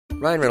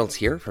Ryan Reynolds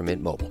here from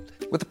Mint Mobile.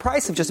 With the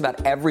price of just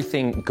about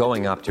everything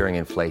going up during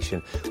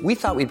inflation, we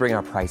thought we'd bring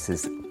our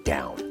prices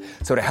down.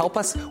 So to help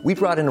us, we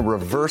brought in a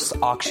reverse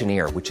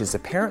auctioneer, which is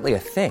apparently a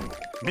thing.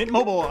 Mint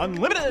Mobile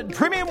Unlimited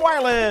Premium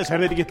Wireless. How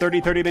to get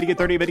 30, 30, bit to get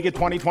 30, bit to get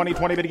 20, 20,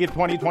 20, bit to get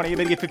 20, 20,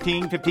 bit to get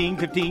 15, 15,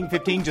 15,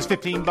 15, just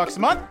 $15 a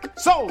month?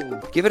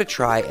 Sold! Give it a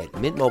try at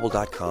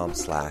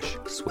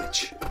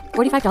mintmobile.com/switch.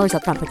 $45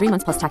 up front for 3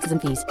 months plus taxes and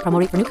fees. Promo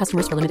rate for new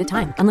customers for limited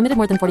time. Unlimited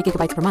more than 40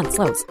 gigabytes per month.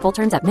 Slows full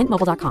terms at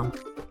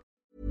mintmobile.com.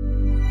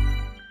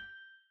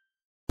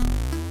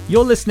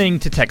 You're listening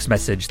to Text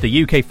Message,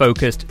 the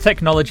UK-focused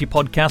technology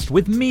podcast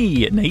with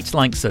me, Nate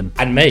Langson.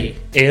 And me,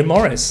 Ian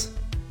Morris.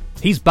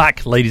 He's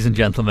back, ladies and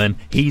gentlemen.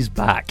 He's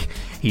back.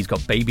 He's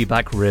got baby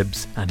back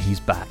ribs, and he's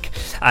back.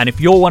 And if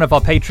you're one of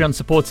our Patreon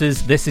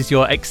supporters, this is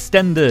your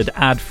extended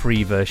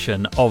ad-free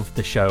version of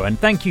the show. And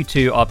thank you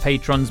to our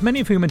patrons,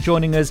 many of whom are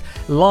joining us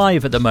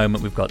live at the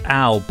moment. We've got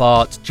Al,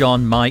 Bart,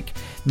 John, Mike,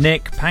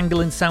 Nick,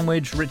 Pangolin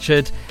Sandwich,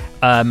 Richard,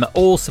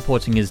 all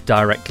supporting us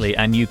directly,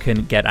 and you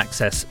can get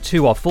access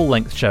to our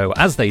full-length show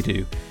as they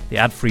do, the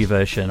ad-free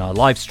version, our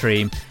live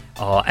stream,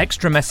 our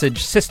extra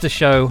message, sister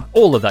show,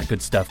 all of that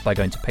good stuff by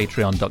going to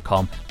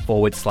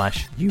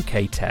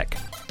patreon.com/UK Tech.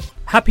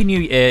 Happy New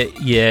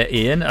Year,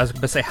 Ian. I was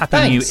going to say Happy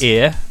Thanks. New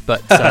Ear,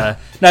 but...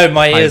 no,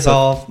 my ears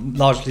are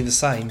largely the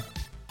same.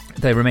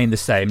 They remain the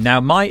same.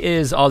 Now, my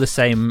ears are the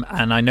same,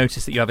 and I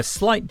noticed that you have a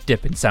slight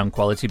dip in sound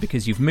quality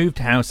because you've moved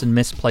house and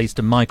misplaced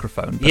a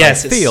microphone. But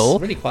yes, I feel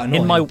it's really quite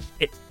annoying.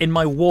 In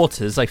my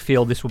waters, I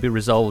feel this will be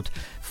resolved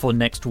for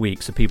next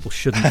week, so people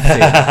shouldn't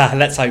fear.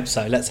 Let's hope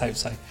so.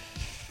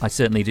 I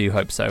certainly do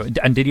hope so.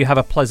 And did you have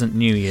a pleasant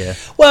New Year?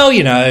 Well,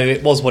 you know,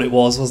 it was what it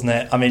was, wasn't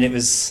it? I mean,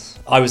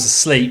 I was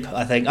asleep,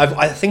 I think.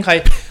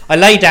 I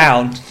lay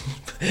down,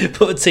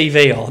 put the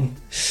TV on,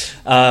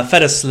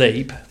 fell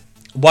asleep,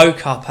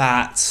 woke up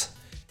at,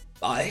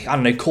 I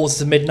don't know, quarter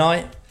to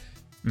midnight,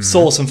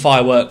 saw some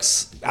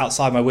fireworks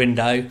outside my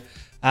window,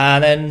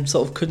 and then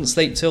sort of couldn't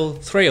sleep till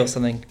 3 or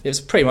something. It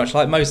was pretty much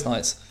like most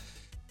nights.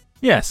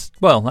 Yes,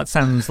 well, that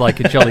sounds like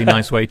a jolly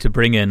nice way to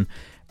bring in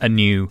a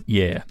new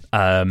year.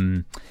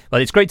 Well,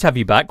 it's great to have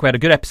you back. We had a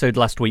good episode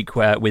last week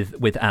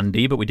with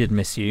Andy, but we did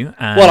miss you.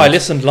 And well, I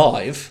listened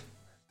live.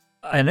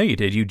 I know you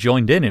did. You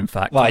joined in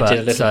fact. Well, I did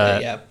a little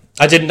bit, yeah.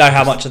 I didn't know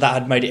how much of that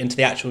had made it into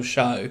the actual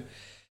show.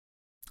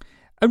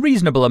 A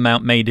reasonable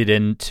amount made it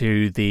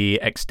into the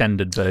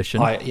extended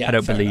version. I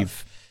don't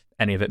believe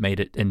any of it made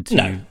it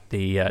into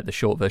the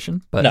short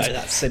version. But, no,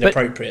 that's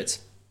inappropriate.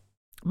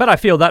 But I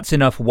feel that's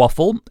enough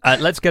waffle.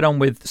 Let's get on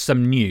with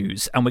some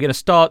news. And we're going to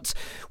start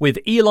with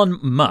Elon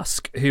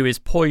Musk, who is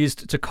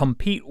poised to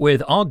compete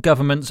with our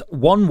government's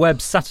OneWeb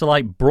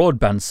satellite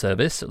broadband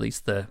service, at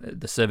least the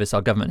service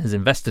our government has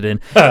invested in,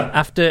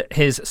 after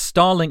his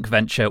Starlink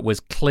venture was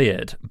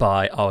cleared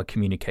by our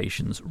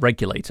communications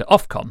regulator,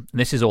 Ofcom. And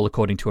this is all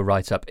according to a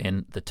write-up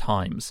in The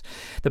Times.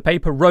 The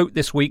paper wrote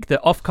this week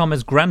that Ofcom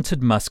has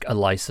granted Musk a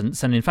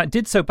license, and in fact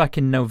did so back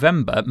in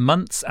November,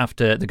 months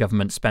after the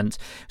government spent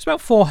about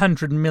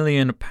 £400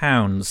 million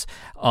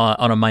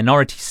on a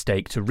minority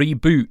stake to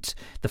reboot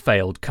the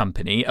failed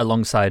company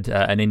alongside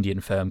an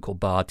Indian firm called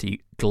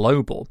Bharti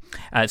Global.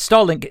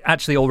 Starlink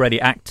actually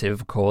already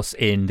active, of course,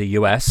 in the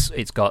US.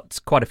 It's got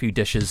quite a few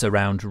dishes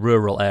around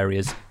rural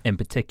areas in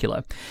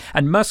particular.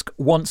 And Musk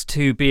wants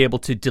to be able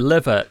to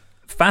deliver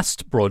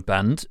fast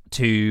broadband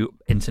to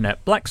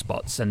internet black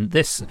spots, and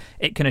this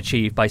it can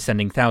achieve by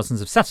sending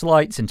thousands of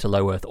satellites into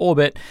low Earth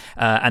orbit,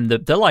 and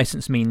the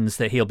license means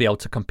that he'll be able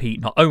to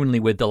compete not only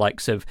with the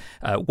likes of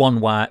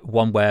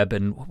OneWeb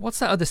and what's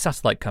that other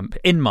satellite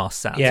company,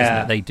 Inmarsat,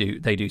 isn't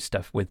it? They do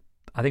stuff with,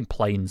 I think,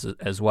 planes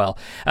as well,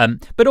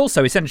 but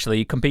also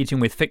essentially competing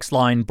with fixed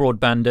line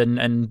broadband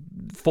and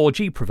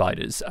 4G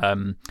providers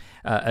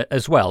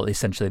as well.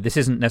 Essentially, this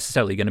isn't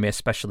necessarily going to be a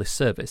specialist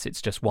service.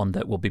 It's just one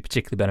that will be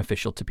particularly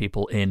beneficial to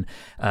people in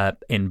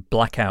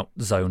blackout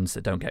zones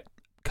that don't get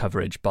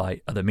coverage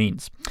by other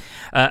means.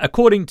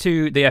 According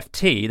to the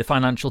FT, the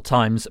Financial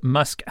Times,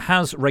 Musk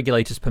has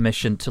regulators'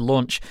 permission to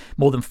launch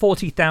more than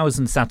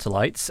 40,000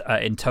 satellites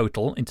in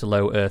total into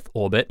low Earth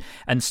orbit,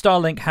 and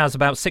Starlink has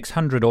about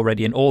 600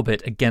 already in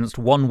orbit against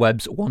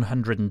OneWeb's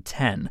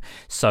 110.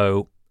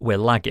 So we're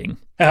lagging,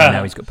 and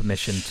now he's got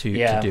permission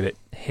to do it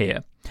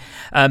here.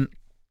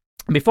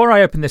 Before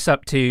I open this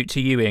up to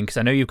you, Ian, because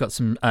I know you've got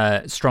some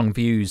strong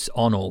views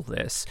on all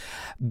this,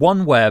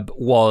 OneWeb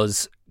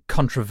was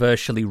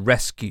controversially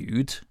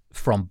rescued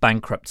from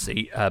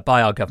bankruptcy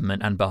by our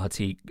government and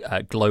Bharti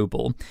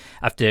Global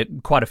after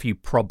quite a few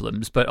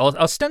problems, but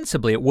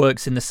ostensibly it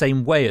works in the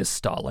same way as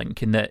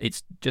Starlink in that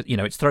it's just,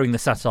 it's throwing the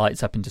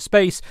satellites up into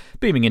space,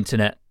 beaming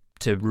internet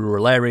to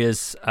rural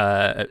areas,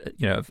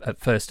 at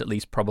first at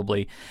least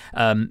probably.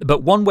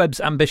 But OneWeb's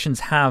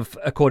ambitions have,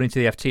 according to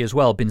the FT as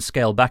well, been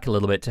scaled back a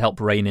little bit to help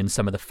rein in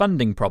some of the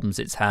funding problems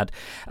it's had.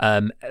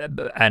 And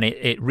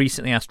it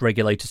recently asked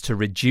regulators to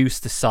reduce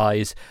the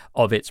size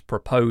of its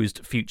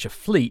proposed future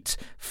fleet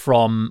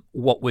from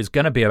what was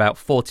going to be about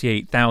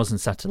 48,000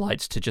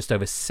 satellites to just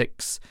over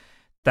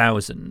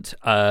 6,000.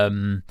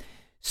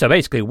 So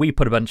basically, we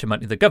put a bunch of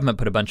money, the government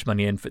put a bunch of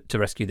money in to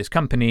rescue this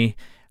company.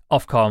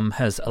 Ofcom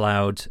has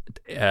allowed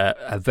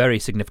a very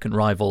significant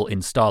rival in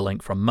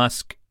Starlink from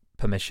Musk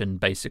permission,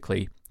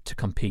 basically, to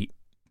compete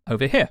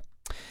over here.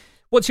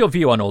 What's your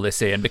view on all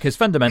this, Ian? Because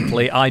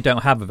fundamentally, I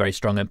don't have a very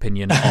strong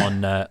opinion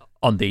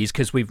on these,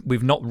 because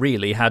we've not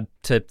really had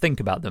to think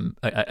about them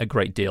a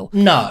great deal.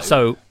 No.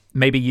 So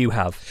maybe you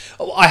have.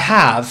 I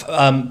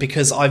have,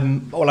 because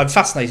I'm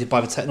fascinated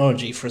by the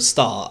technology for a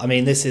start. I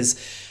mean, this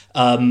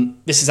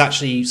is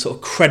actually sort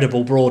of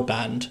credible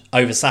broadband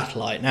over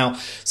satellite. Now,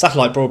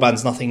 satellite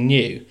broadband's nothing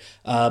new,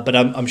 but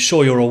I'm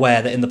sure you're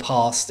aware that in the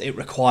past it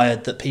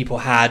required that people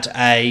had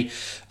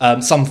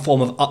some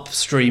form of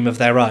upstream of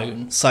their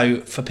own.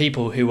 So for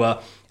people who were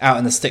out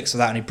in the sticks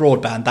without any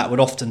broadband, that would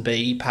often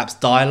be perhaps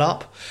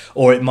dial-up,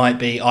 or it might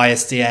be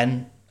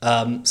ISDN.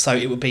 So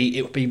it would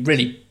be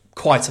really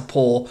quite a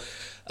poor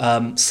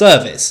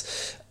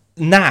service.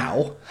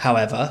 Now,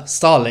 however,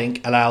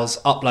 Starlink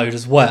allows upload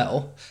as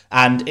well,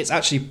 and it's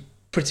actually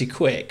pretty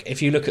quick.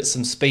 If you look at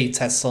some speed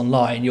tests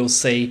online, you'll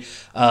see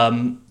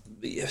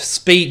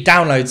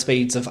download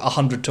speeds of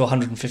 100 to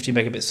 150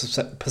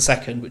 megabits per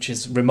second, which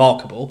is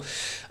remarkable.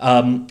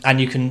 And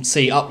you can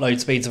see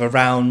upload speeds of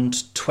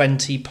around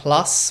 20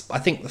 plus. I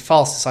think the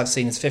fastest I've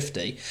seen is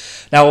 50.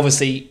 Now,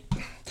 obviously,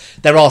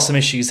 there are some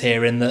issues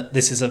here in that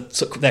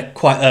they're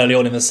quite early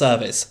on in the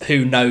service.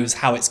 Who knows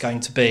how it's going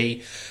to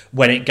be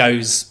when it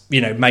goes,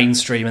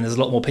 mainstream and there's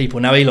a lot more people.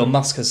 Now, Elon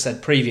Musk has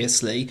said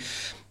previously,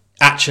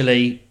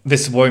 actually,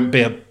 this won't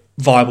be a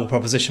viable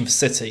proposition for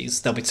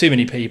cities. There'll be too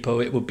many people.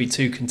 It would be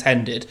too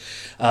contended.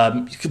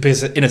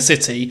 Because in a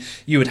city,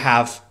 you would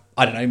have,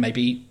 I don't know,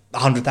 maybe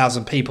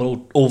 100,000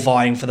 people all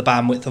vying for the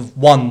bandwidth of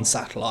one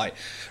satellite,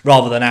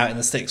 rather than out in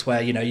the sticks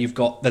where you've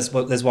got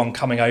there's one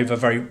coming over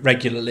very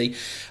regularly,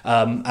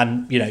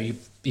 and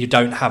you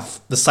don't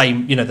have the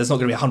same. There's not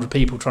going to be 100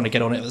 people trying to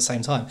get on it at the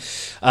same time.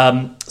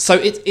 So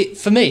it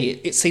for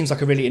me, it seems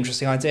like a really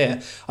interesting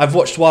idea. I've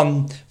watched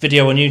one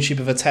video on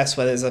YouTube of a test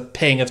where there's a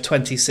ping of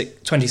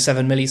 27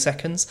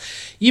 milliseconds.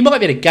 You might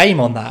be able to game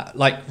on that.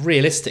 Like,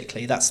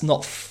 realistically, that's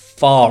not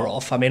far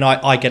off. I mean,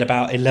 I get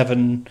about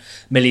 11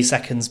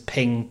 milliseconds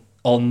ping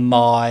on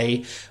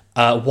my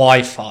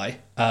Wi-Fi,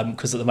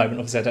 because at the moment,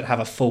 obviously, I don't have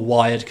a full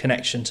wired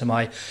connection to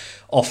my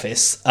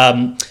office.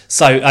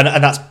 So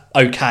that's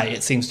okay.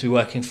 It seems to be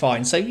working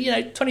fine. So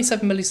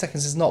 27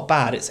 milliseconds is not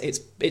bad.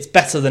 It's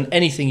better than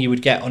anything you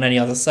would get on any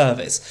other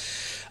service.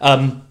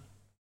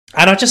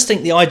 And I just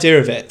think the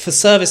idea of it for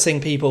servicing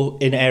people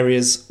in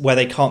areas where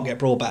they can't get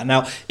broadband.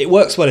 Now, it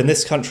works well in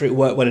this country, it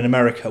worked well in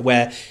America,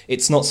 where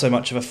it's not so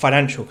much of a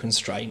financial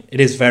constraint. It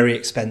is very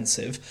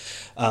expensive.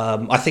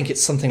 I think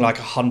it's something like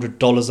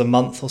 $100 a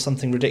month or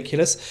something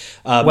ridiculous.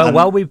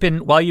 While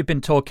you've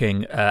been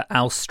talking,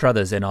 Al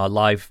Struthers in our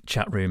live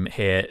chat room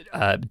here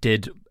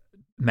did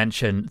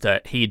mention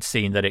that he'd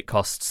seen that it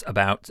costs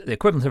about the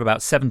equivalent of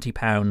about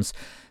 £70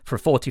 for a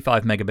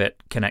 45 megabit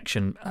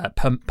connection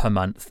per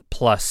month,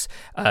 plus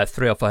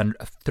 £300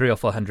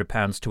 or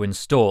 £400 to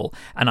install.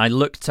 And I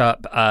looked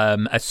up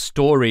a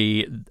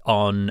story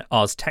on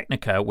Ars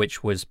Technica,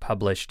 which was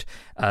published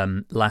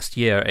last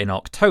year in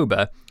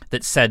October,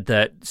 that said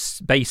that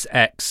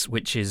SpaceX,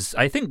 which is,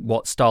 I think,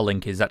 what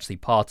Starlink is actually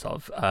part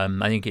of,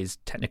 I think is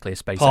technically a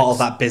SpaceX part of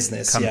that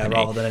business, company,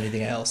 rather than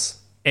anything else.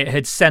 It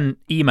had sent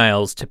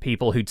emails to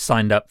people who'd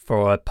signed up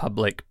for a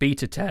public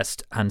beta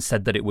test and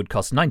said that it would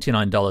cost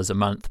 $99 a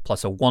month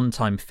plus a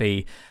one-time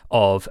fee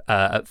of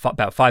about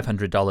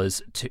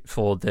 $500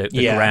 for the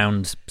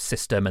ground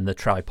system and the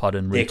tripod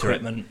and router, the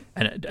equipment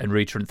and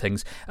router and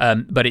things.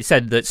 But it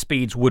said that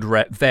speeds would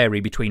vary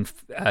between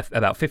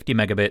about 50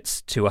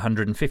 megabits to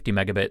 150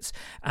 megabits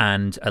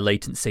and a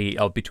latency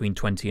of between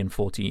 20 and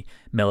 40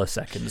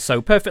 milliseconds.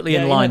 So perfectly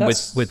in line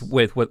with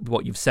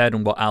what you've said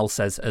and what Al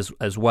says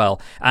as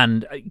well.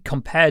 And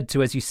compared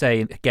to, as you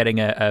say, getting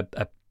a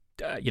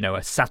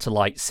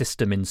satellite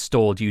system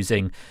installed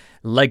using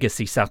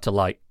legacy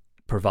satellite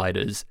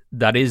providers,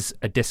 that is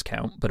a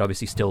discount, but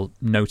obviously still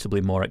notably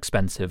more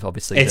expensive.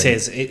 Obviously,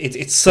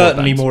 it's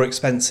certainly more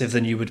expensive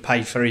than you would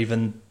pay for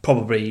even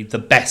probably the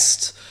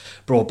best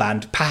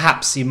broadband.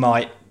 Perhaps you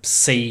might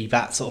see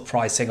that sort of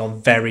pricing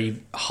on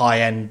very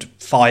high-end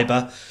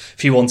fibre.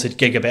 If you wanted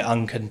gigabit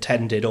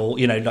uncontended, or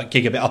like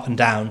gigabit up and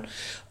down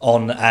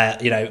on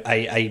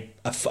a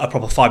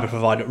proper fibre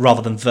provider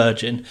rather than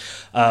Virgin,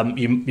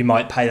 you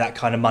might pay that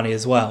kind of money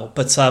as well.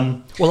 But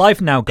I've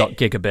now got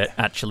gigabit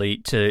actually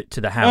to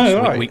the house.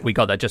 Oh, right. We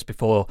got that just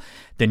before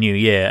the new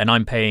year, and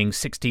I'm paying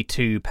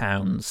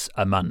 £62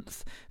 a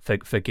month for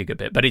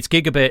gigabit. But it's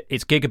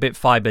gigabit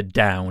fibre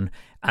down,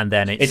 and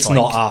then it's like,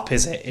 not up,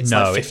 is it? It's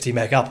like 50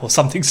 meg up or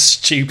something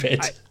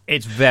stupid.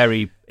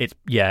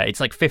 It's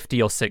like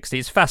 50 or 60.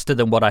 It's faster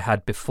than what I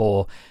had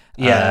before.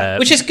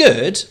 Which is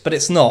good, but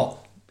it's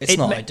not. It's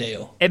not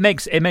ideal. It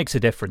makes a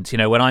difference,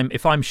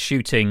 if I'm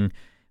shooting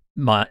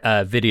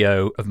my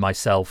video of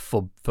myself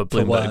for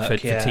Bloomberg for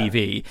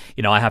TV,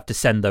 I have to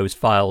send those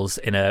files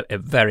in a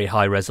very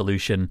high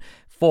resolution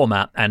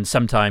format, and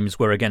sometimes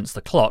we're against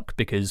the clock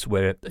because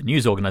we're a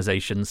news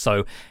organization.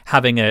 So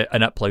having an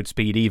upload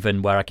speed,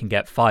 even where I can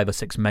get 5 or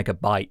 6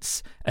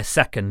 megabytes a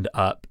second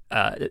up,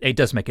 it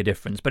does make a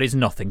difference, but it's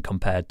nothing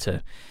compared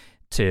to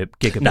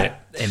gigabit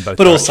in both.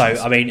 But directions.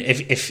 also, I mean,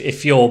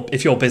 if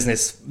your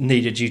business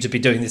needed you to be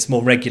doing this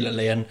more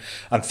regularly and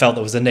felt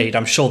there was a need,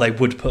 I'm sure they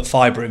would put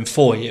fibre in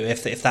for you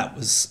if it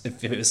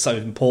was so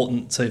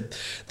important to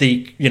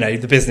the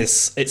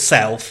business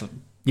itself.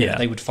 Yeah,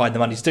 they would find the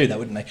money to do that,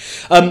 wouldn't they?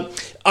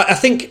 I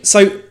think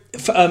so.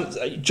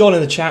 John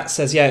in the chat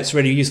says, yeah, it's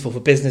really useful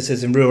for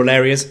businesses in rural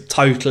areas.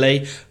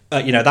 Totally.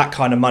 That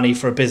kind of money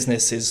for a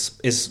business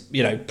is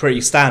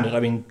pretty standard.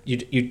 I mean,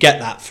 you'd get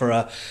that for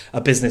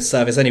a business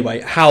service anyway.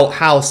 How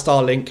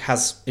Starlink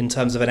has in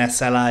terms of an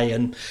SLA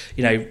and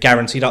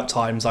guaranteed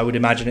uptimes, I would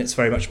imagine it's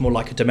very much more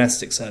like a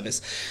domestic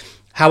service.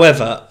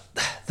 However,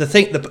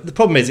 the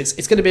problem is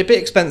it's going to be a bit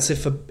expensive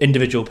for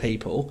individual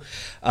people.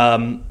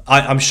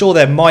 I'm sure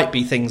there might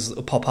be things that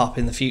will pop up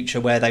in the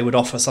future where they would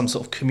offer some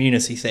sort of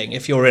community thing.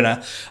 If you're in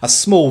a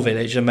small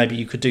village and maybe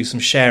you could do some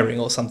sharing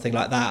or something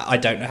like that. I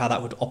don't know how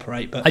that would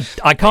operate, but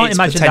I can't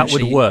imagine that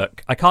would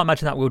work. I can't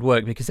imagine that would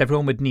work because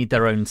everyone would need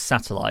their own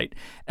satellite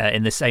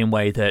in the same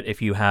way that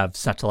if you have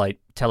satellite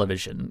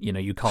television,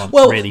 you can't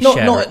really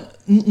share it.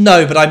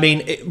 No, but I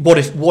mean, what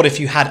if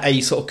you had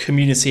a sort of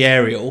community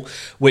aerial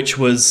which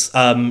was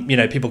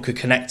people could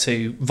connect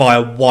to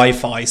via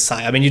Wi-Fi, say.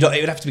 I mean, it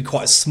would have to be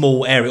quite a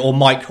small area or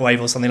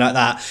microwave or something like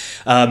that.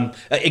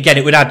 Again,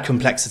 it would add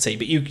complexity,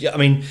 but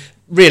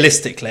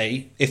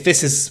realistically, if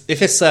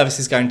this service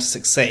is going to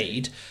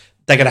succeed,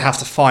 they're going to have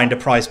to find a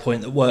price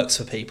point that works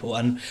for people,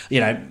 and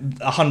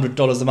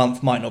 $100 a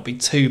month might not be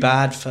too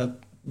bad for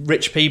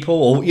rich people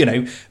or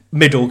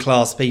middle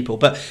class people.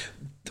 But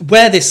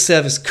where this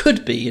service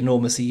could be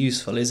enormously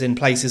useful is in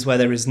places where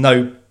there is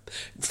no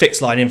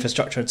fixed line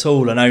infrastructure at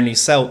all and only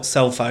cell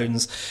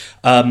phones.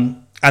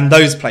 And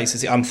those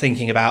places, I'm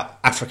thinking about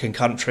African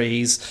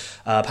countries,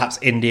 perhaps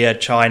India,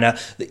 China.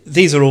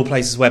 These are all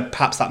places where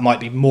perhaps that might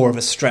be more of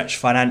a stretch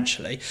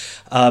financially.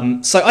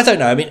 So I don't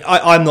know. I mean,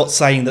 I'm not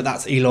saying that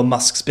that's Elon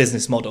Musk's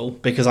business model,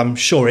 because I'm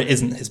sure it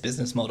isn't his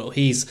business model.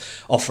 He's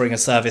offering a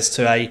service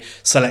to a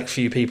select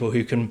few people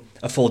who can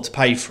afford to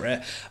pay for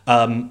it.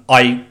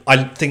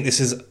 I think this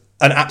is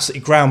an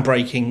absolutely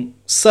groundbreaking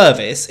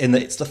service in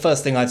that it's the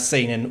first thing I've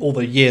seen in all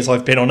the years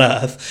I've been on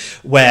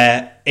Earth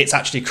where it's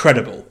actually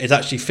credible. It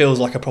actually feels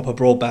like a proper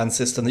broadband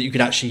system that you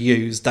could actually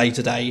use day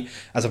to day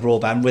as a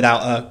broadband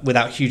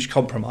without huge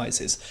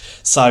compromises.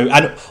 So,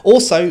 and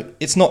also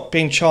it's not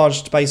being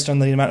charged based on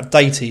the amount of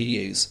data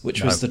you use,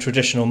 which was the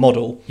traditional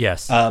model.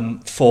 Yes.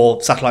 For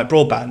satellite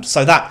broadband.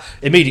 So that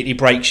immediately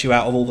breaks you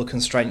out of all the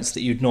constraints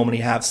that you'd normally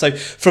have. So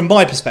from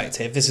my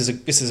perspective, this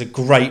is a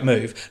great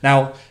move.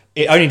 Now,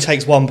 it only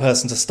takes one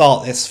person to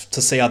start this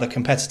to see other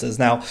competitors.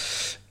 Now,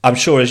 I'm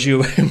sure, as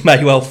you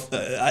may well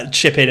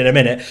chip in a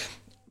minute,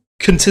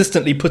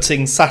 consistently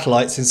putting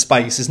satellites in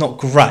space is not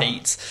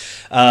great.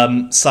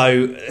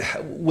 So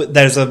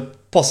there's a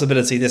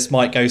possibility this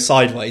might go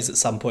sideways at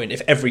some point.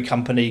 If every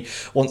company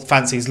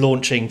fancies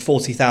launching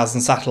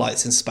 40,000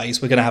 satellites in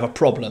space, we're going to have a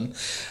problem.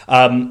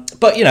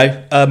 But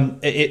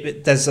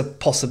there's a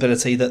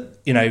possibility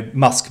that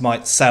Musk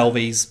might sell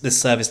this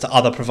service to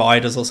other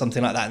providers or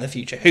something like that in the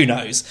future. Who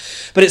knows?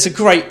 But it's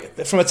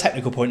from a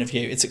technical point of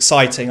view, it's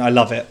exciting. I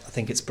love it. I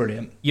think it's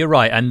brilliant. You're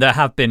right, and there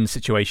have been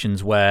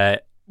situations where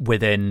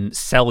within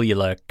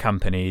cellular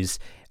companies,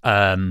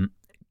 rival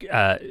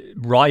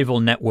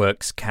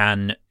networks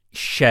can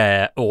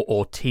share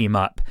or team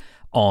up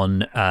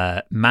on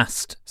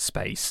mast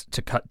space to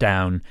cut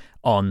down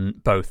on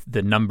both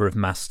the number of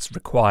masts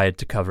required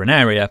to cover an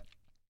area,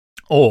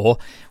 or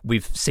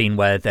we've seen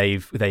where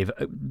they've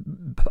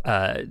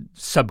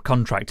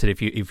subcontracted, if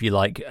you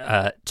like,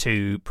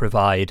 to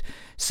provide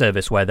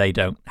service where they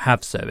don't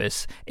have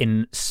service.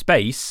 In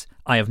space,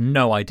 I have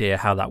no idea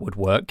how that would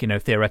work.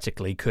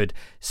 Theoretically, could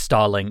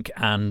Starlink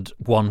and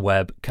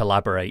OneWeb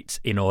collaborate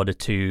in order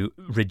to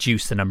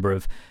reduce the number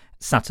of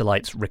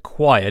satellites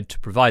required to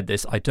provide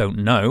this? I don't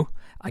know.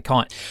 I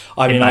can't.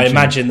 I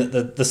imagine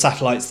that the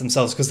satellites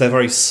themselves, because they're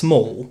very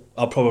small,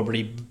 are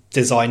probably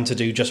designed to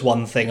do just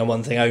one thing and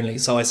one thing only.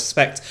 So I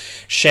suspect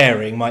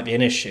sharing might be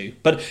an issue.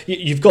 But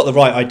you've got the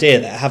right idea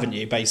there, haven't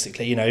you?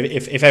 Basically,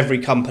 if every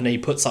company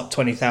puts up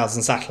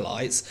 20,000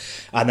 satellites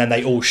and then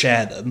they all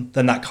share them,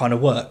 then that kind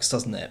of works,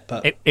 doesn't it?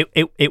 But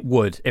it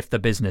would, if the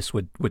business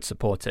would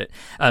support it.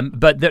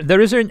 But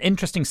there is an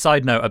interesting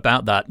side note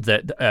about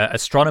that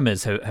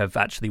astronomers have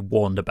actually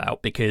warned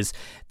about, because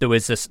there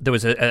was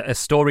a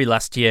story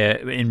last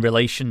year in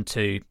relation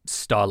to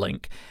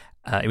Starlink.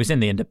 It was in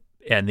the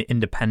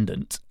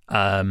Independent,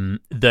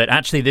 that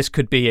actually this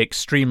could be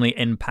extremely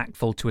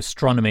impactful to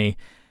astronomy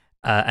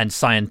and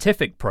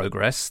scientific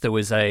progress. There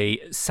was a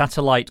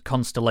Satellite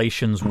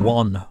Constellations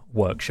 1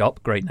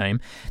 workshop, great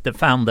name, that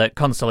found that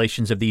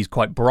constellations of these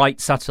quite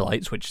bright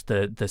satellites, which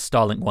the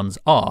Starlink ones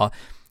are,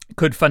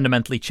 could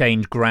fundamentally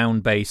change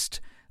ground-based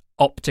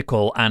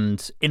optical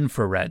and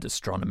infrared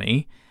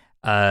astronomy.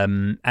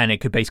 and it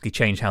could basically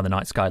change how the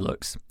night sky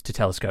looks to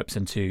telescopes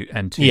and to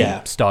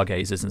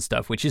stargazers and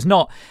stuff, which is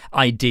not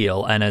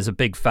ideal. And as a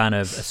big fan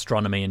of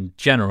astronomy in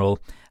general,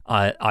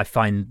 I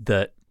find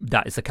that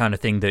is the kind of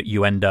thing that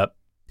you end up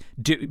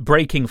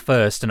breaking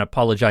first and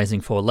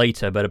apologizing for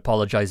later, but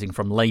apologizing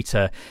from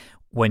later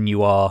when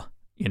you are,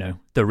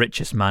 the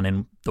richest man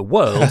in the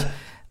world.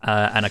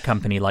 And a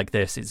company like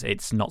this,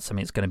 it's not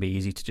something that's going to be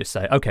easy to just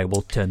say, okay,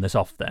 we'll turn this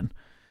off then.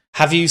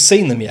 Have you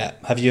seen them yet?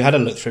 Have you had a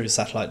look through the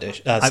satellite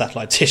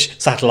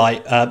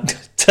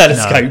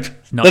telescope?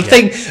 Not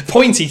yet.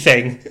 Pointy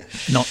thing.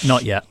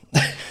 Not yet.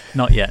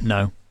 Not yet.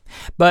 No.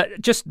 But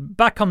just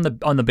back on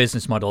the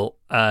business model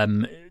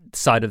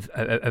side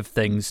of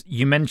things,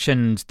 you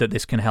mentioned that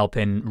this can help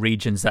in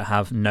regions that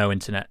have no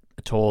internet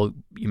at all.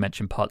 You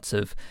mentioned parts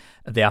of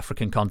the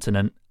African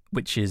continent,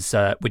 which is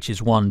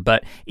one.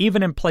 But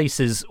even in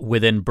places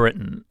within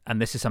Britain,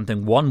 and this is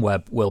something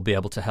OneWeb will be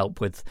able to help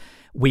with,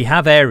 we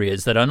have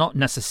areas that are not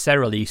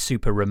necessarily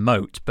super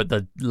remote, but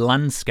the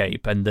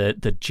landscape and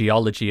the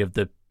geology of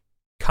the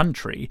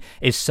country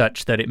is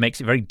such that it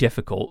makes it very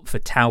difficult for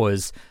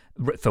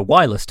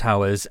wireless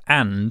towers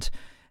and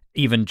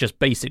even just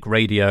basic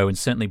radio and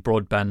certainly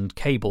broadband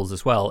cables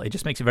as well. It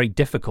just makes it very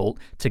difficult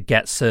to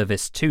get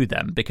service to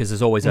them because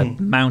there's always a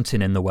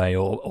mountain in the way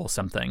or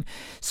something.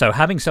 So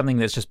having something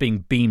that's just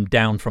being beamed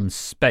down from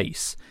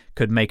space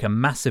could make a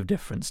massive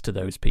difference to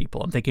those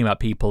people. I'm thinking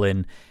about people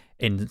in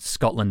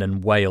Scotland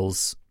and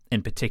Wales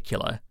in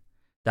particular.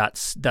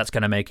 That's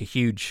going to make a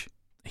huge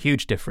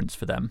difference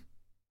for them.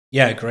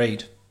 Yeah,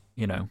 agreed.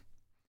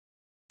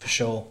 For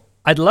sure.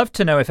 I'd love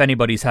to know if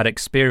anybody's had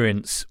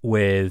experience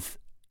with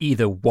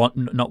either maybe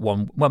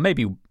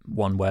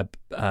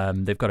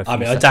OneWeb. They've got a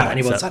few. I doubt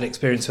anyone's had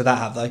experience with that,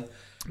 have they?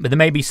 But there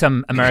may be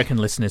some American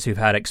listeners who've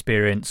had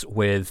experience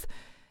with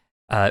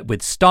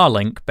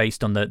Starlink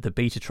based on the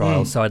beta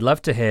trial. So I'd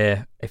love to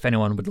hear if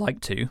anyone would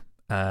like to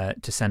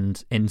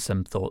send in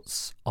some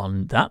thoughts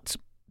on that.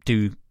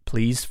 Do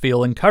please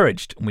feel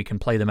encouraged, and we can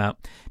play them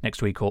out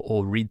next week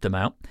or read them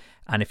out.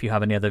 And if you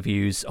have any other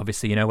views,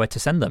 obviously you know where to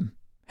send them.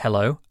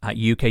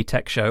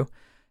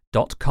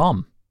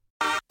 hello@uktechshow.com.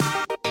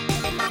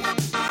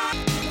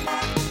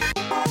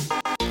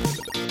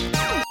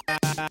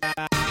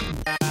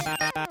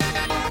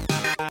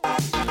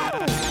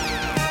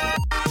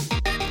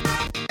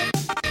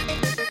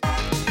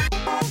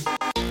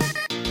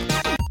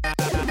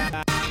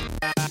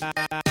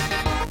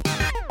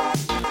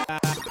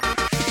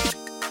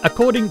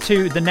 According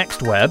to The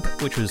Next Web,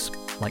 which was,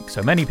 like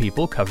so many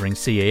people, covering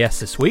CES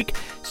this week,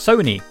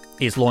 Sony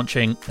is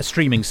launching a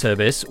streaming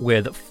service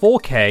with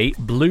 4K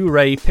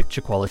Blu-ray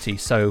picture quality,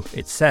 so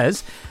it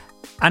says,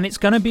 and it's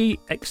going to be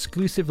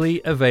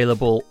exclusively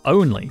available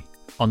only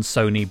on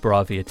Sony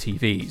Bravia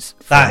TVs.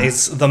 That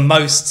is the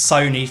most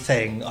Sony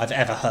thing I've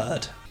ever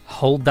heard.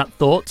 Hold that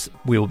thought.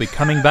 We will be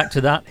coming back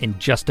to that in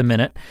just a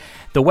minute.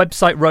 The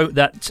website wrote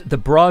that the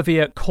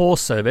Bravia Core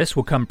service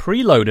will come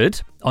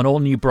preloaded on all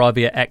new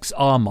Bravia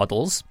XR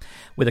models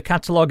with a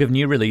catalogue of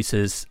new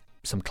releases,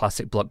 some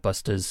classic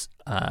blockbusters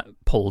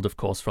pulled, of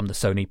course, from the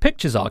Sony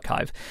Pictures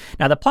archive.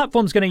 Now, the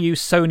platform's going to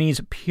use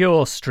Sony's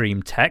Pure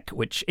Stream tech,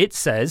 which it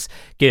says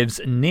gives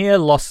near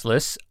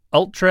lossless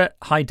ultra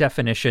high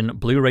definition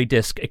Blu-ray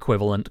disc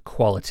equivalent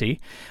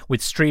quality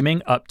with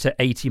streaming up to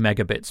 80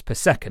 megabits per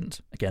second.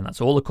 Again,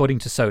 that's all according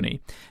to Sony.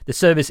 The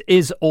service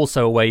is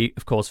also a way,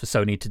 of course, for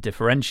Sony to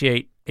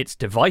differentiate its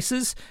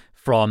devices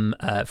from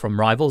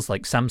rivals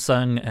like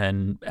Samsung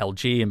and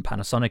LG and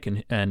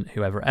Panasonic and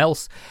whoever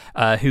else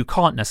who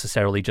can't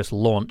necessarily just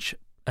launch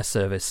a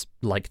service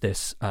like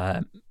this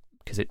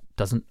because it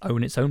doesn't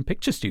own its own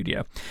picture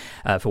studio,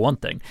 for one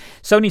thing.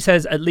 Sony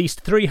says at least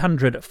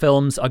 300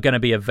 films are going to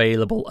be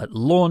available at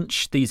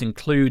launch. These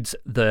includes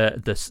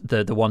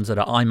the ones that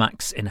are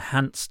IMAX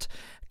enhanced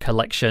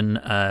collection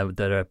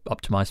that are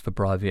optimized for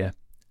Bravia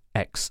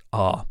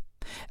XR.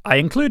 I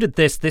included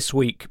this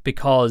week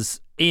because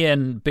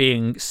Ian,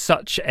 being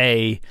such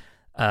a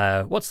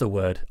what's the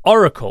word?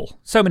 Oracle.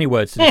 So many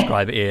words to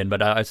describe Ian,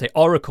 but I'd say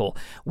oracle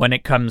when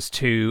it comes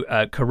to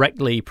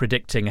correctly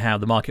predicting how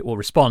the market will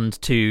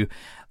respond to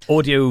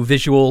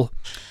audio-visual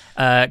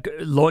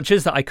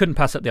launches, that I couldn't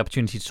pass up the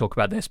opportunity to talk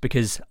about this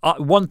because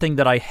one thing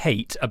that I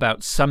hate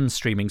about some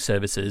streaming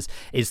services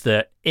is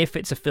that if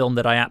it's a film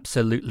that I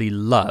absolutely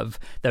love,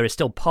 there is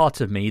still part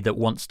of me that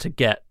wants to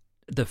get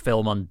the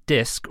film on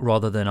disc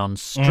rather than on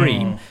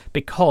stream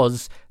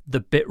because the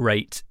bit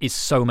rate is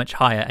so much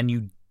higher and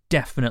you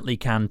definitely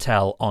can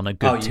tell on a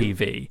good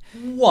TV.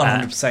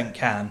 100%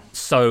 can.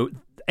 So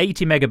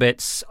 80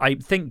 megabits, I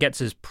think, gets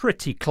us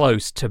pretty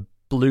close to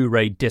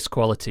Blu-ray disc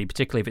quality,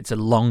 particularly if it's a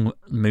long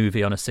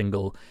movie on a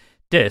single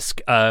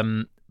disc.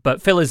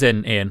 But fill us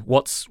in, Ian.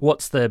 What's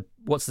the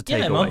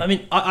takeaway? Yeah, I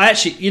mean, I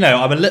actually,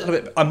 I'm a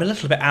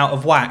little bit out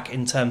of whack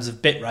in terms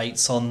of bit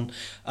rates on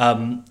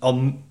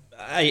Ultra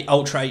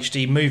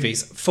HD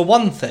movies. For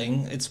one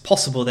thing, it's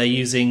possible they're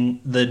using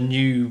the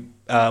new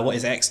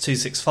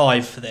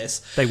X265 for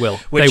this. They will.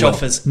 Which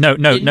offers no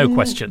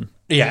question.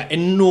 Yeah,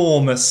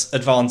 enormous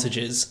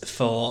advantages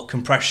for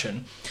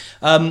compression.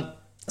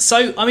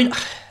 So, I mean,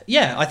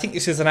 yeah, I think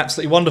this is an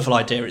absolutely wonderful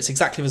idea. It's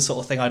exactly the sort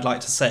of thing I'd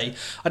like to see.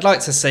 I'd like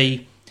to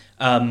see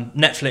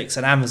Netflix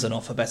and Amazon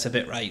offer better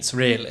bit rates,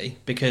 really,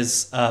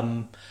 because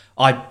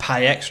I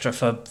pay extra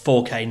for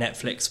 4K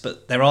Netflix,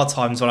 but there are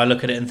times when I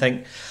look at it and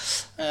think,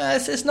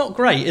 it's not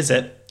great, is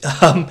it?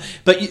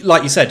 But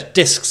like you said,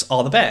 discs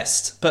are the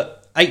best,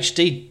 but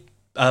HD,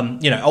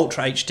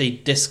 Ultra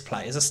HD disc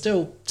players are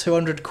still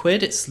 200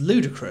 quid. It's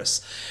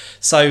ludicrous.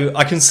 So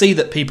I can see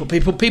that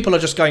people are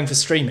just going for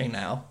streaming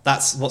now.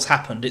 That's what's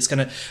happened.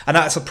 And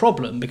that's a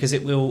problem because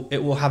it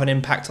will have an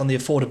impact on the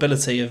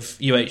affordability of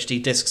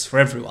UHD discs for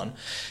everyone,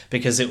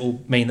 because it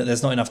will mean that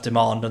there's not enough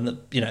demand and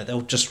that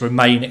they'll just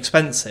remain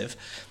expensive,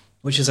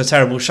 which is a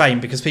terrible shame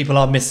because people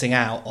are missing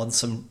out on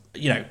some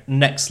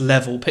next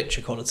level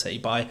picture quality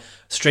by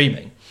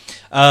streaming.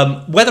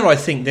 Whether I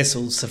think this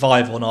will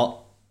survive or not,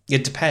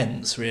 it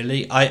depends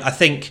really. I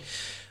think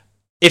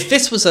if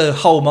this was a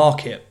whole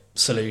market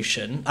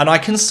solution, and I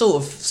could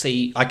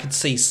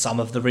see some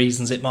of the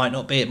reasons it might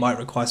not be. It might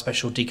require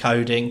special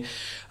decoding.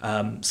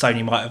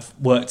 Sony might have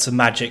worked some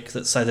magic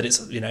so that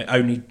it's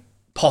only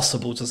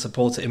possible to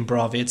support it in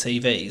Bravia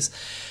TVs.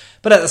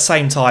 But at the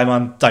same time, I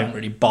don't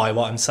really buy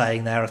what I'm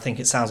saying there. I think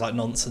it sounds like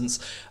nonsense.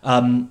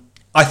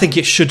 I think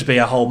it should be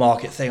a whole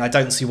market thing. I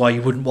don't see why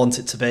you wouldn't want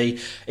it to be.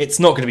 It's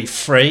not going to be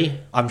free,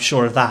 I'm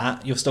sure of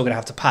that. You're still going to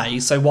have to pay.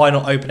 So why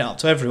not open it up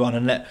to everyone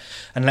and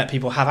let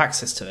people have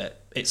access to it?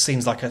 It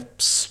seems like a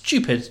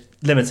stupid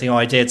limiting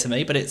idea to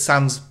me, but it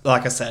sounds,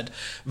 like I said,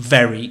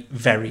 very,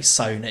 very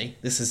Sony.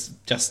 This is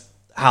just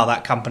how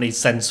that company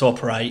tends to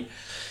operate.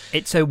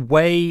 It's a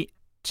way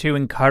to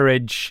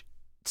encourage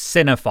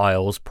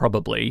cinephiles,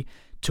 probably,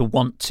 to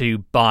want to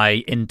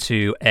buy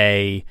into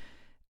a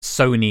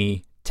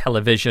Sony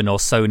television or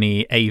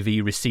Sony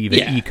AV receiver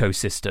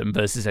ecosystem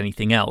versus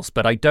anything else.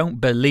 But I don't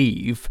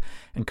believe,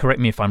 and correct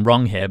me if I'm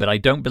wrong here, but I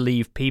don't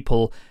believe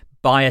people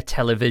buy a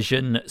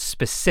television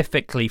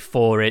specifically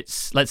for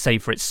its, let's say,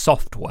 for its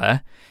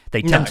software.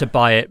 They tend to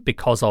buy it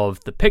because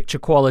of the picture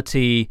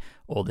quality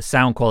or the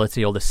sound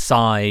quality or the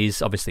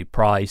size, obviously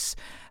price,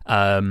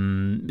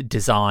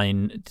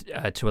 design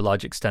to a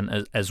large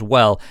extent as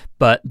well.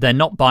 But they're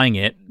not buying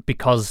it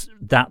because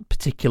that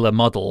particular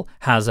model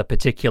has a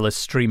particular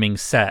streaming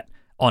set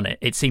on it.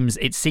 It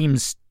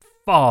seems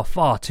far,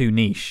 far too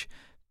niche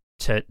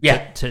to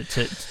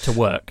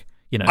work.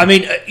 I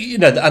mean,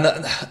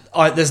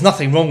 there's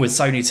nothing wrong with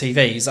Sony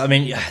TVs. I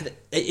mean,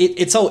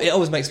 it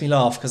always makes me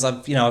laugh because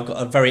I've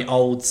got a very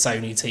old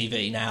Sony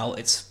TV now.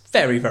 It's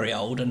very, very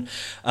old, and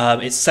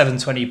it's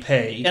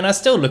 720p. And I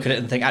still look at it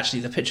and think,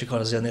 actually, the picture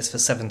quality on this for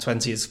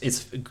 720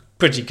 is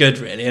pretty good,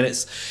 really, and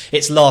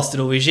it's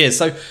lasted all these years.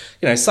 So,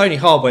 Sony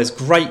hardware is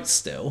great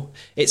still.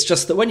 It's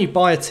just that when you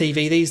buy a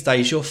TV these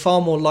days, you're far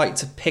more likely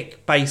to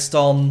pick based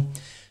on,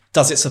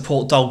 does it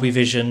support Dolby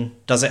Vision?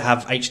 Does it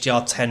have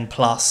HDR10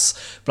 plus?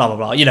 Blah, blah,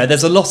 blah.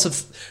 There's a lot of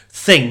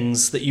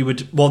things that you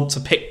would want to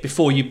pick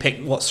before you pick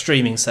what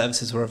streaming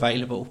services were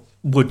available,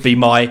 would be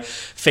my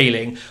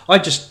feeling.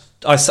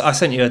 I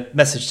sent you a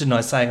message, didn't I,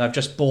 saying I've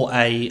just bought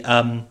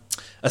an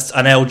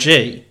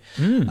LG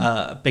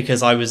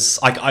because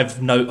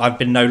I've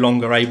been no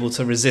longer able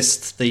to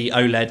resist the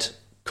OLED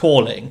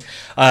calling.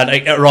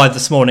 It arrived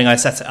this morning. I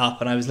set it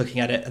up and I was looking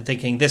at it and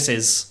thinking, this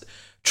is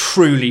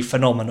truly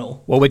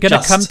phenomenal. Well, we're going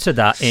to come to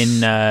that in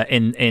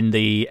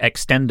the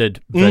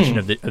extended version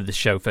of the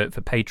show for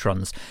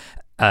patrons.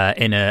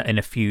 In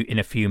a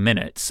few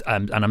minutes,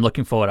 and I'm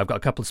looking forward. I've got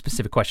a couple of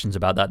specific questions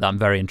about that I'm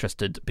very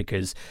interested,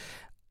 because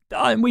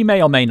we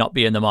may or may not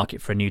be in the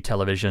market for a new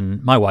television.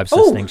 My wife's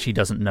listening; she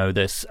doesn't know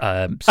this,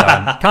 so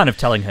I'm kind of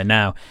telling her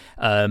now.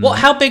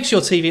 How big's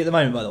your TV at the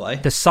moment, by the way?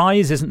 The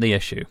size isn't the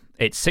issue.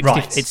 It's 60.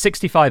 Right. It's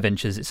 65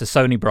 inches. It's a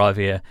Sony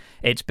Bravia.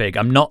 It's big.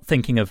 I'm not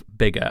thinking of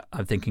bigger.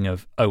 I'm thinking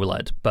of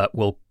OLED, but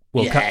we'll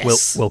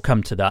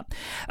come to that.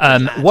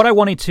 What I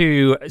wanted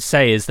to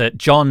say is that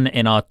John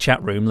in our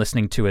chat room,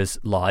 listening to us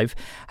live,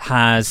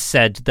 has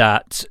said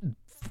that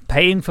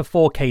paying for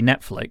 4K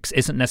Netflix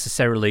isn't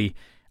necessarily,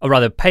 or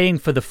rather paying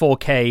for the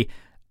 4K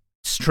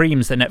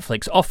streams that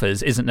Netflix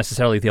offers isn't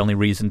necessarily the only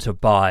reason to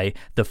buy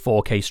the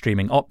 4K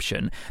streaming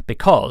option,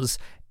 because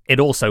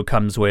it also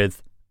comes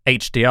with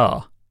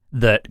HDR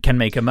that can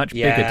make a much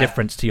bigger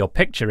difference to your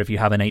picture if you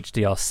have an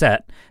HDR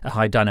set, a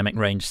high dynamic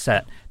range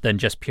set, than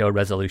just pure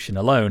resolution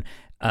alone.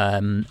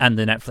 And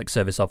the Netflix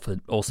service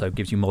also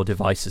gives you more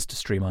devices to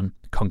stream on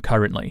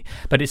concurrently.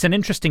 But it's an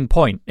interesting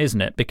point,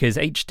 isn't it? Because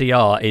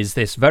HDR is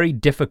this very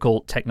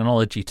difficult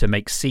technology to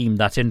make seem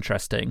that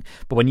interesting.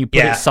 But when you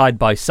put it side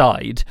by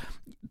side,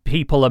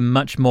 people are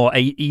much more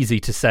easy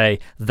to say,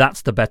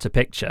 that's the better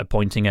picture,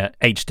 pointing at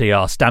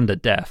HDR,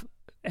 standard def.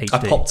 HD.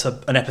 I popped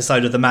an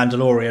episode of The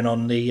Mandalorian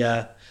on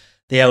the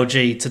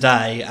LG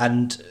today,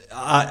 and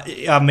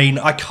I mean,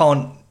 I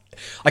can't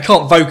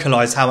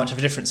vocalize how much of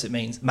a difference it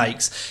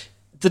makes.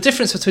 The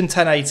difference between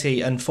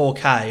 1080 and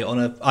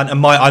 4K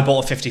I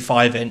bought a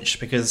 55 inch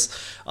because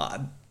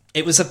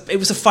it was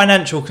a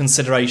financial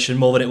consideration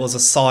more than it was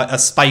a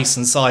space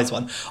and size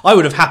one. I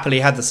would have happily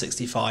had the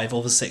 65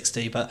 or the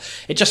 60, but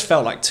it just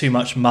felt like too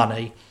much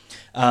money.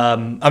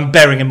 I'm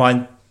bearing in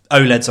mind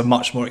OLEDs are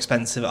much more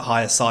expensive at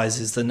higher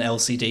sizes than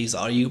LCDs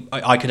are.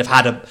 I could have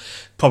had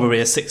probably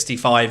a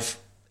 65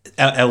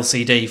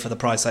 LCD for the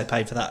price I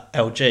paid for that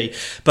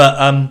LG, but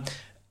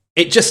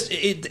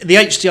the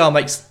HDR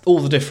makes all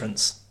the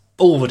difference.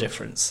 All the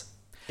difference.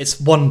 It's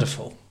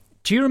wonderful.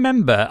 Do you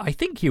remember, I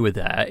think you were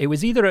there, it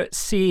was either at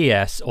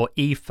CES or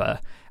IFA,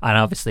 and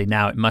obviously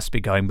now it must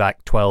be going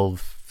back 12,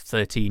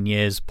 13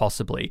 years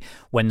possibly,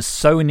 when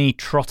Sony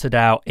trotted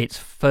out its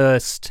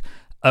first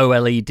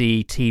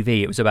OLED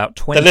TV. It was about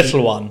 20... The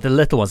little one. The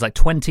little one's like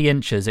 20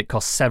 inches. It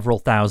cost several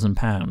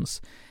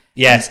 £1,000s.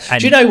 Yes.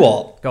 Do you know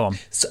what? Go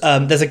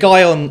on. There's a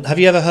guy on... Have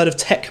you ever heard of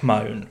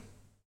Techmoan?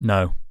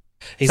 No.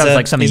 Sounds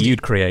like something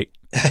you'd create.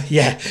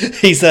 Yeah.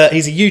 He's a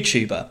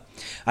YouTuber.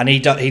 And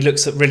he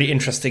looks at really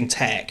interesting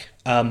tech.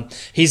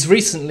 He's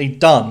recently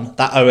done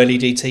that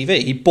OLED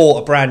TV. He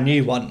bought a brand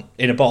new one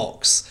in a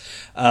box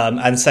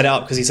and set it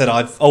up because he said,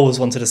 I've always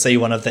wanted to see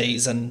one of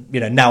these, and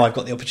now I've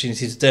got the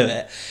opportunity to do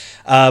it.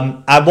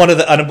 And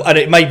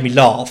it made me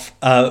laugh.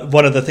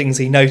 One of the things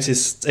he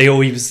noticed,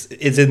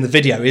 is in the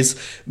video, is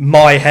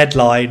my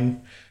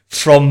headline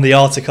from the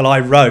article I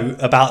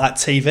wrote about that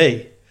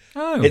TV.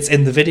 Oh, it's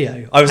in the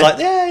video. I was like,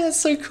 yeah, that's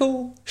so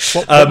cool.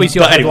 What was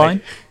your headline?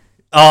 Anyway,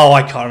 oh,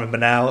 I can't remember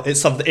now. It's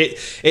something.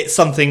 It's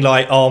something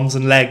like arms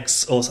and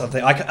legs or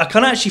something. I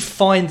can't actually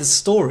find the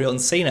story on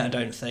CNET, I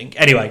don't think.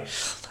 Anyway,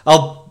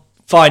 I'll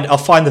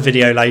find the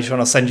video later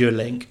and I'll send you a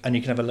link and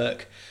you can have a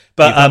look.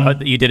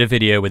 But you did a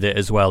video with it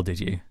as well, did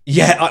you?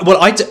 Yeah.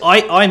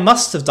 I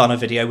must have done a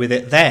video with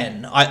it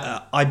then.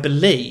 I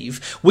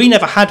believe we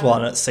never had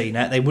one at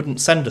CNET. They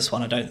wouldn't send us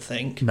one, I don't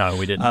think. No,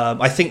 we didn't.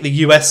 I think the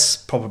US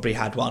probably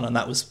had one, and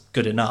that was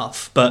good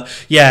enough. But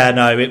yeah,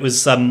 no, it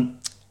was.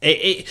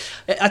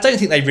 I don't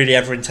think they really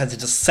ever intended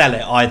to sell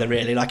it either,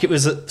 really. Like, it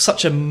was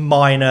such a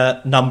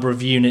minor number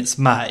of units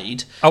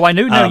made. Oh, I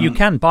know now you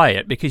can buy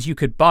it, because you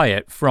could buy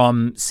it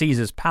from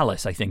Caesar's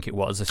Palace, I think it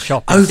was, a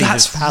shop in Caesar's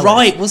that's Palace.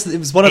 Right, wasn't it? It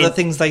was one of the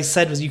things they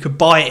said was you could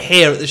buy it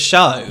here at the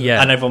show. Yeah.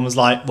 And everyone was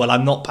like, well,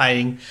 I'm not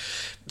paying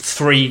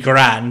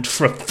 $3,000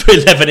 for an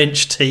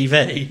 11-inch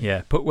TV.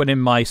 Yeah, put one in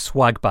my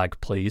swag bag,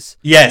 please.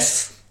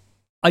 Yes.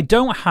 I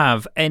don't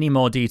have any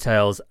more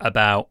details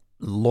about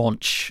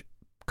launch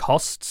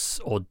costs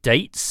or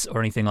dates or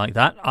anything like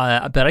that,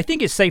 but I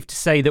think it's safe to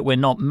say that we're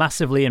not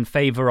massively in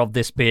favour of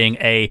this being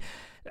a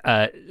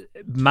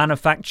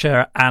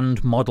manufacturer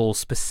and model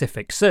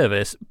specific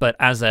service, but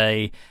as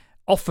a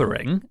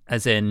offering,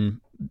 as in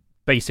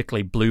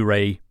basically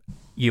Blu-ray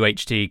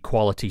UHD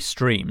quality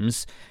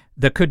streams,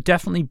 there could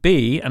definitely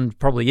be, and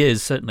probably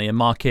is certainly, a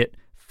market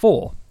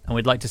for, and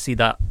we'd like to see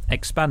that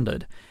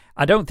expanded.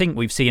 I don't think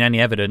we've seen any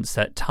evidence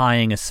that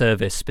tying a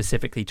service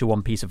specifically to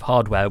one piece of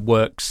hardware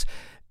works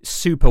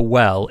super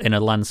well in a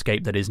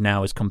landscape that is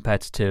now as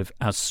competitive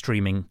as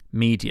streaming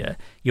media.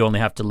 You only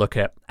have to look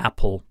at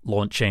Apple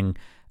launching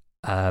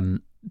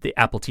the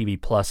Apple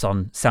TV Plus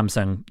on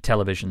Samsung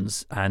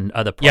televisions and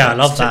other products. Yeah, I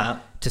love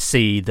that. To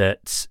see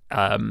that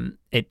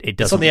it doesn't...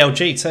 It's on the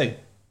LG too.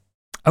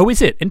 Oh,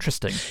 is it?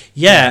 Interesting.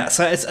 Yeah,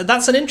 so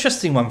that's an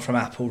interesting one from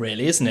Apple,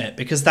 really, isn't it?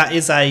 Because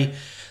that's an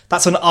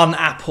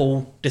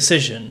un-Apple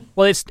decision.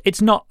 Well,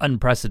 it's not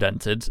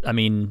unprecedented. I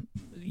mean,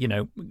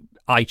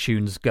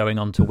 iTunes going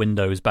onto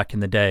Windows back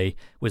in the day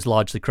was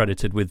largely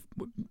credited with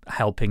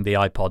helping the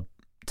iPod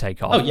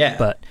take off. Oh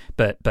yeah,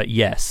 but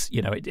yes,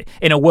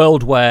 in a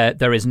world where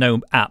there is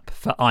no app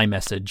for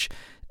iMessage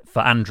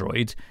for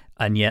Android,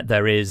 and yet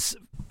there is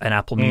an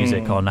Apple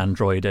Music on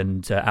Android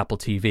and Apple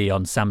TV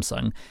on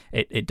Samsung,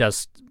 it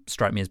does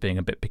strike me as being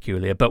a bit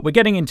peculiar. But we're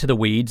getting into the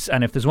weeds,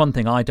 and if there's one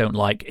thing I don't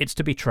like, it's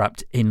to be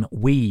trapped in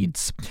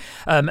weeds.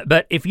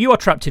 But if you are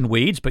trapped in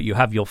weeds, but you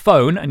have your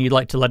phone and you'd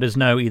like to let us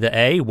know either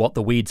A, what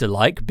the weeds are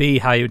like, B,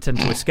 how you intend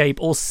to escape,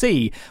 or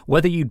C,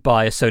 whether you'd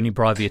buy a Sony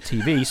Bravia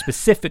TV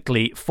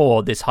specifically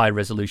for this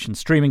high-resolution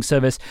streaming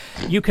service,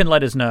 you can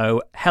let us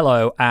know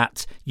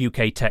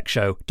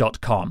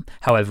hello@uktechshow.com.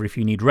 However, if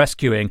you need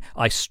rescuing,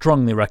 I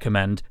strongly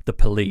recommend the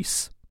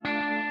police.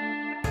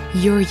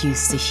 You're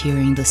used to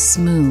hearing the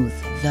smooth,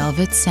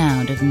 velvet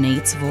sound of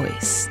Nate's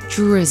voice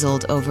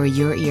drizzled over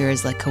your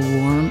ears like a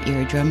warm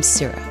eardrum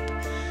syrup,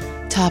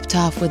 topped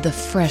off with the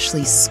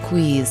freshly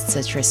squeezed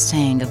citrus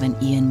tang of an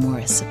Ian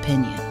Morris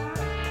opinion.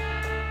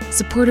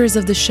 Supporters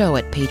of the show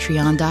at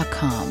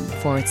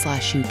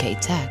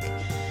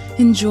patreon.com/UKTech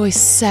enjoy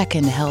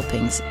second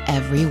helpings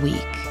every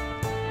week.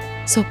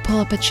 So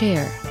pull up a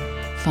chair,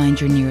 find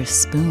your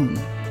nearest spoon,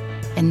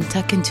 and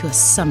tuck into a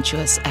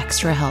sumptuous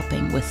extra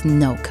helping with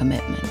no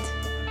commitment.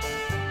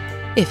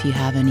 If you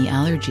have any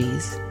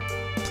allergies,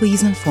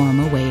 please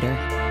inform a waiter.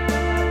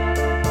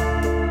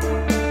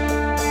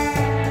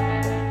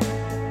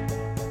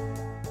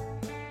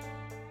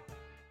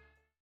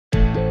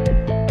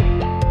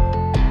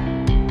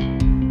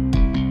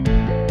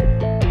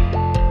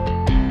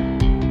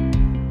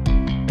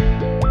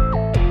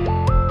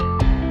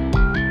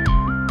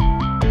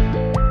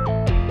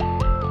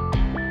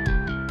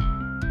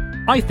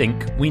 I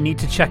think we need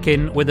to check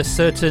in with a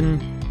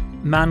certain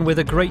man with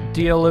a great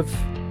deal of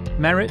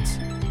merit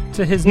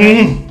to his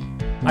name.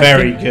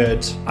 Very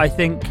good. I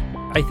think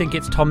I think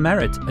it's Tom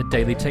Merritt at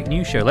Daily Tech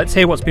News Show. Let's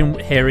hear what's been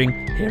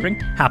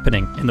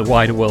happening in the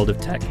wider world of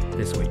tech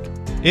this week.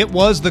 It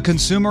was the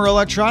Consumer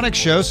Electronics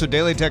Show, so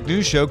Daily Tech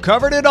News Show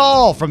covered it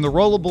all, from the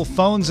rollable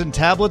phones and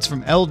tablets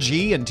from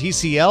LG and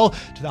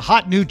TCL, to the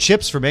hot new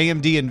chips from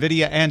AMD,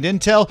 NVIDIA, and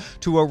Intel,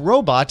 to a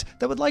robot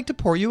that would like to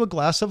pour you a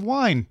glass of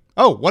wine.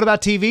 Oh, what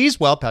about TVs?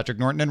 Well, Patrick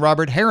Norton and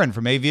Robert Heron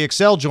from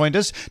AVXL joined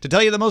us to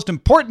tell you the most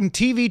important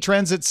TV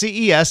trends at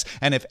CES,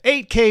 and if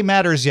 8K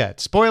matters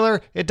yet.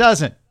 Spoiler, it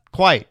doesn't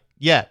quite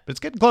yet, but it's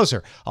getting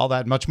closer. All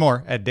that and much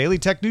more at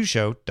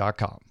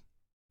dailytechnewsshow.com.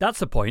 That's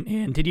the point,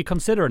 Ian. Did you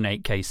consider an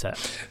 8K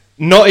set?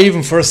 Not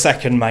even for a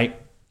second, mate.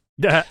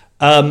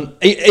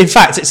 In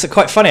fact, it's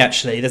quite funny,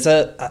 actually. There's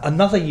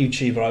another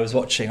YouTuber I was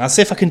watching. I'll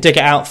see if I can dig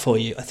it out for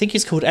you. I think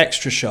he's called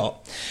Extra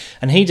Shot.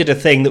 And he did a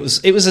thing that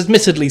was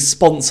admittedly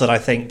sponsored, I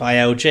think, by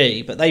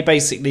LG. But they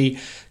basically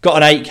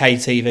got an 8K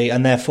TV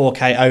and their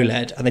 4K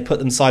OLED. And they put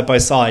them side by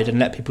side and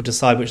let people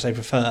decide which they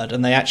preferred.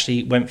 And they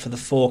actually went for the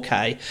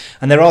 4K.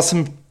 And there are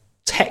some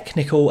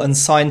technical and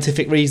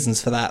scientific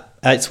reasons for that.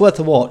 It's worth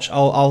a watch.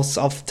 I'll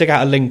dig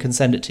out a link and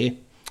send it to you.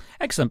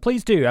 Excellent,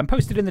 please do. And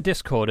post it in the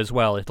Discord as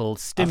well. It'll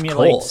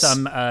stimulate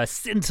some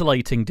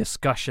scintillating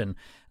discussion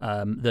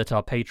that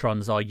our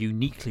patrons are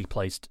uniquely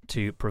placed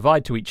to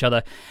provide to each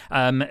other.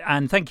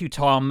 And thank you,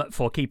 Tom,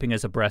 for keeping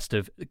us abreast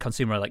of the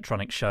Consumer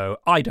Electronics Show.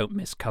 I don't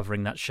miss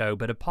covering that show,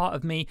 but a part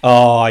of me...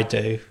 Oh, I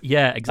do.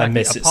 Yeah, exactly. I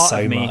miss it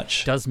so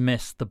much. Does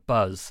miss the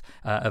buzz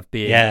of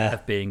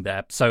being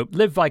there. So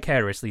live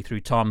vicariously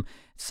through Tom,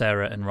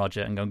 Sarah and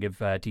Roger, and go and give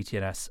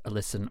DTNS a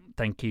listen.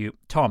 Thank you,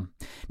 Tom.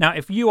 Now,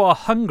 if you are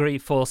hungry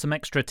for some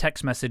extra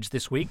text message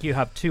this week, you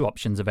have two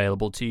options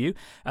available to you.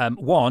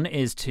 One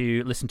is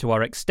to listen to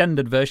our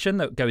extended version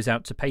that goes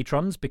out to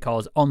patrons,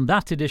 because on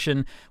that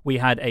edition, we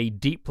had a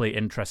deeply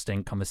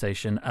interesting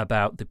conversation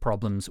about the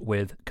problems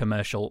with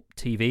commercial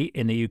TV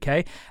in the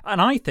UK.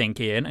 And I think,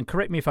 Ian, and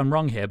correct me if I'm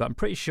wrong here, but I'm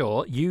pretty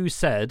sure you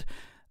said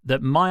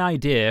that my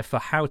idea for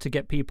how to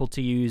get people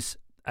to use,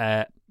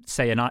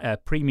 say, a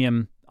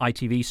premium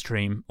ITV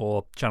stream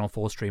or Channel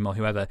 4 stream or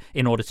whoever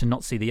in order to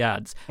not see the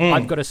ads.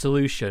 I've got a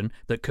solution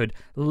that could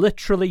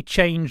literally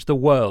change the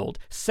world,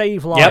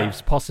 save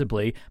lives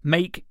possibly,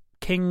 make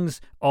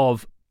kings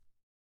of,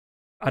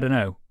 I don't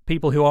know,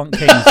 people who aren't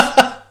kings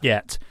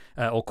yet,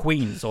 or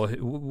queens or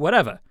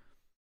whatever.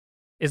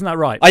 Isn't that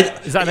right?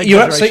 Is that an exaggeration?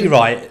 You're absolutely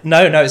right.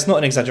 No, it's not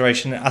an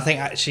exaggeration. I think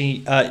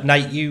actually,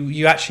 Nate,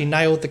 you actually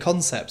nailed the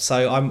concept.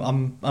 So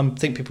I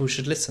think people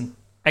should listen.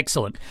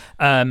 Excellent.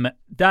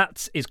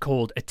 That is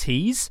called a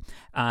tease,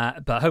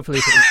 but hopefully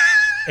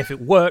if it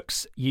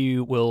works,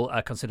 you will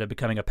consider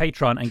becoming a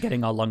patron and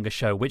getting our longer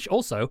show, which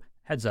also,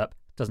 heads up,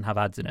 doesn't have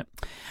ads in it.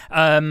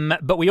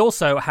 But we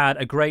also had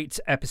a great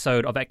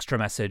episode of Extra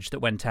Message that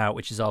went out,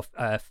 which is our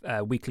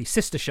weekly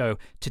sister show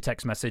to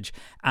Text Message.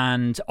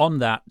 And on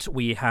that,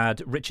 we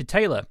had Richard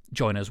Taylor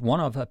join us,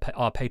 one of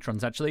our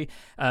patrons, actually.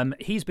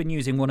 He's been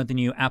using one of the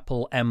new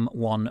Apple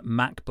M1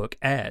 MacBook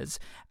Airs,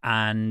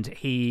 and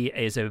he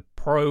is a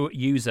pro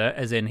user,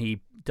 as in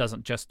he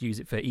doesn't just use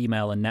it for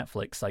email and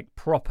Netflix, like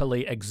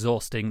properly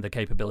exhausting the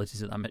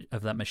capabilities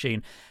of that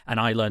machine. And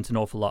I learned an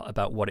awful lot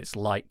about what it's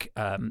like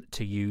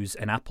to use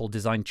an Apple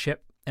designed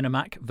chip in a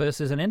Mac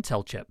versus an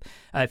Intel chip.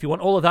 If you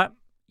want all of that,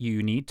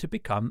 you need to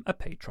become a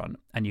patron.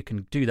 And you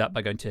can do that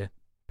by going to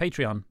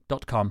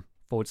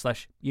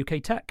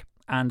patreon.com/UK Tech.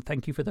 And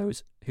thank you for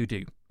those who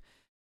do.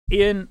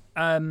 Ian,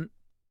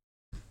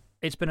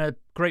 it's been a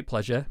great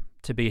pleasure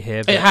to be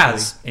here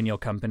in your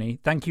company.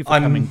 Thank you for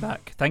coming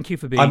back. Thank you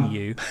for being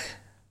you.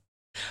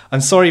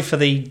 I'm sorry for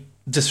the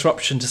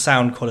disruption to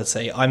sound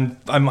quality.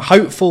 I'm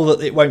hopeful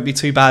that it won't be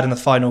too bad in the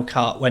final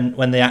cut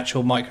when the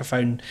actual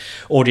microphone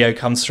audio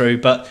comes through.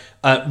 But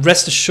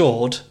rest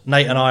assured,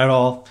 Nate and I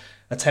are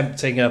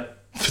attempting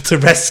to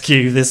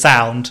rescue the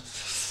sound.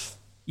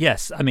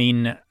 Yes, I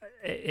mean,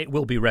 it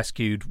will be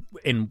rescued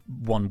in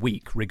 1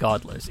 week,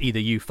 regardless. Either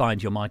you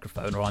find your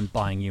microphone or I'm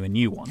buying you a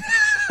new one.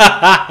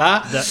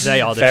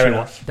 They are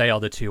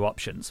the two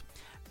options.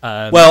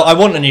 Well, I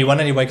want a new one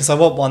anyway, because I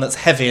want one that's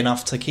heavy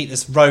enough to keep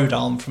this Rode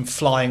arm from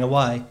flying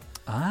away.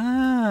 Okay.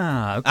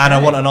 And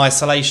I want an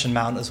isolation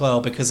mount as well,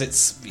 because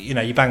it's, you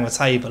bang the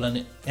table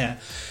and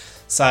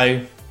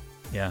So,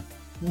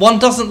 one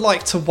doesn't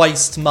like to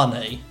waste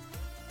money.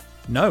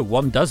 No,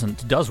 one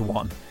doesn't, does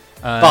one?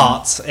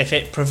 But if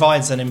it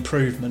provides an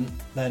improvement,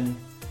 then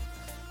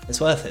it's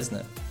worth it, isn't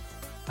it?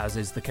 As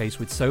is the case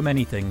with so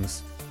many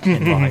things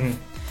in life.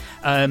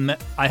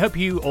 I hope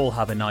you all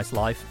have a nice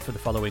life for the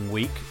following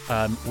week.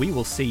 We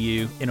will see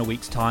you in a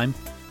week's time,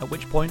 at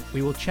which point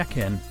we will check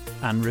in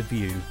and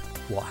review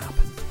what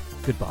happened.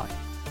 Goodbye.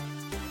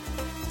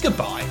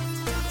 Goodbye.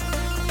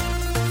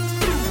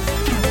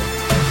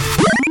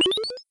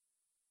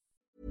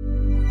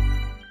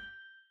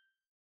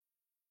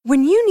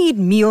 When you need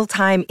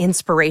mealtime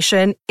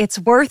inspiration, it's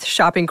worth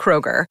shopping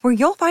Kroger, where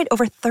you'll find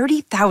over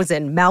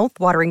 30,000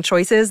 mouth-watering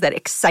choices that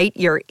excite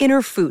your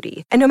inner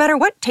foodie. And no matter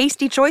what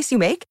tasty choice you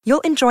make,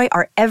 you'll enjoy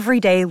our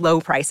everyday low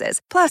prices,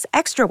 plus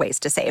extra ways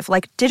to save,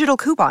 like digital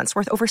coupons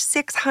worth over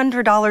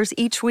 $600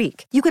 each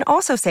week. You can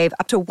also save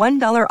up to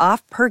 $1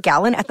 off per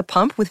gallon at the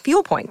pump with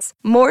fuel points.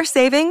 More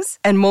savings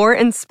and more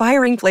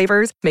inspiring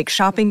flavors make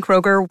shopping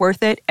Kroger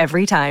worth it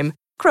every time.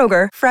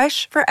 Kroger,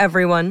 fresh for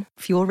everyone.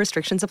 Fuel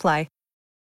restrictions apply.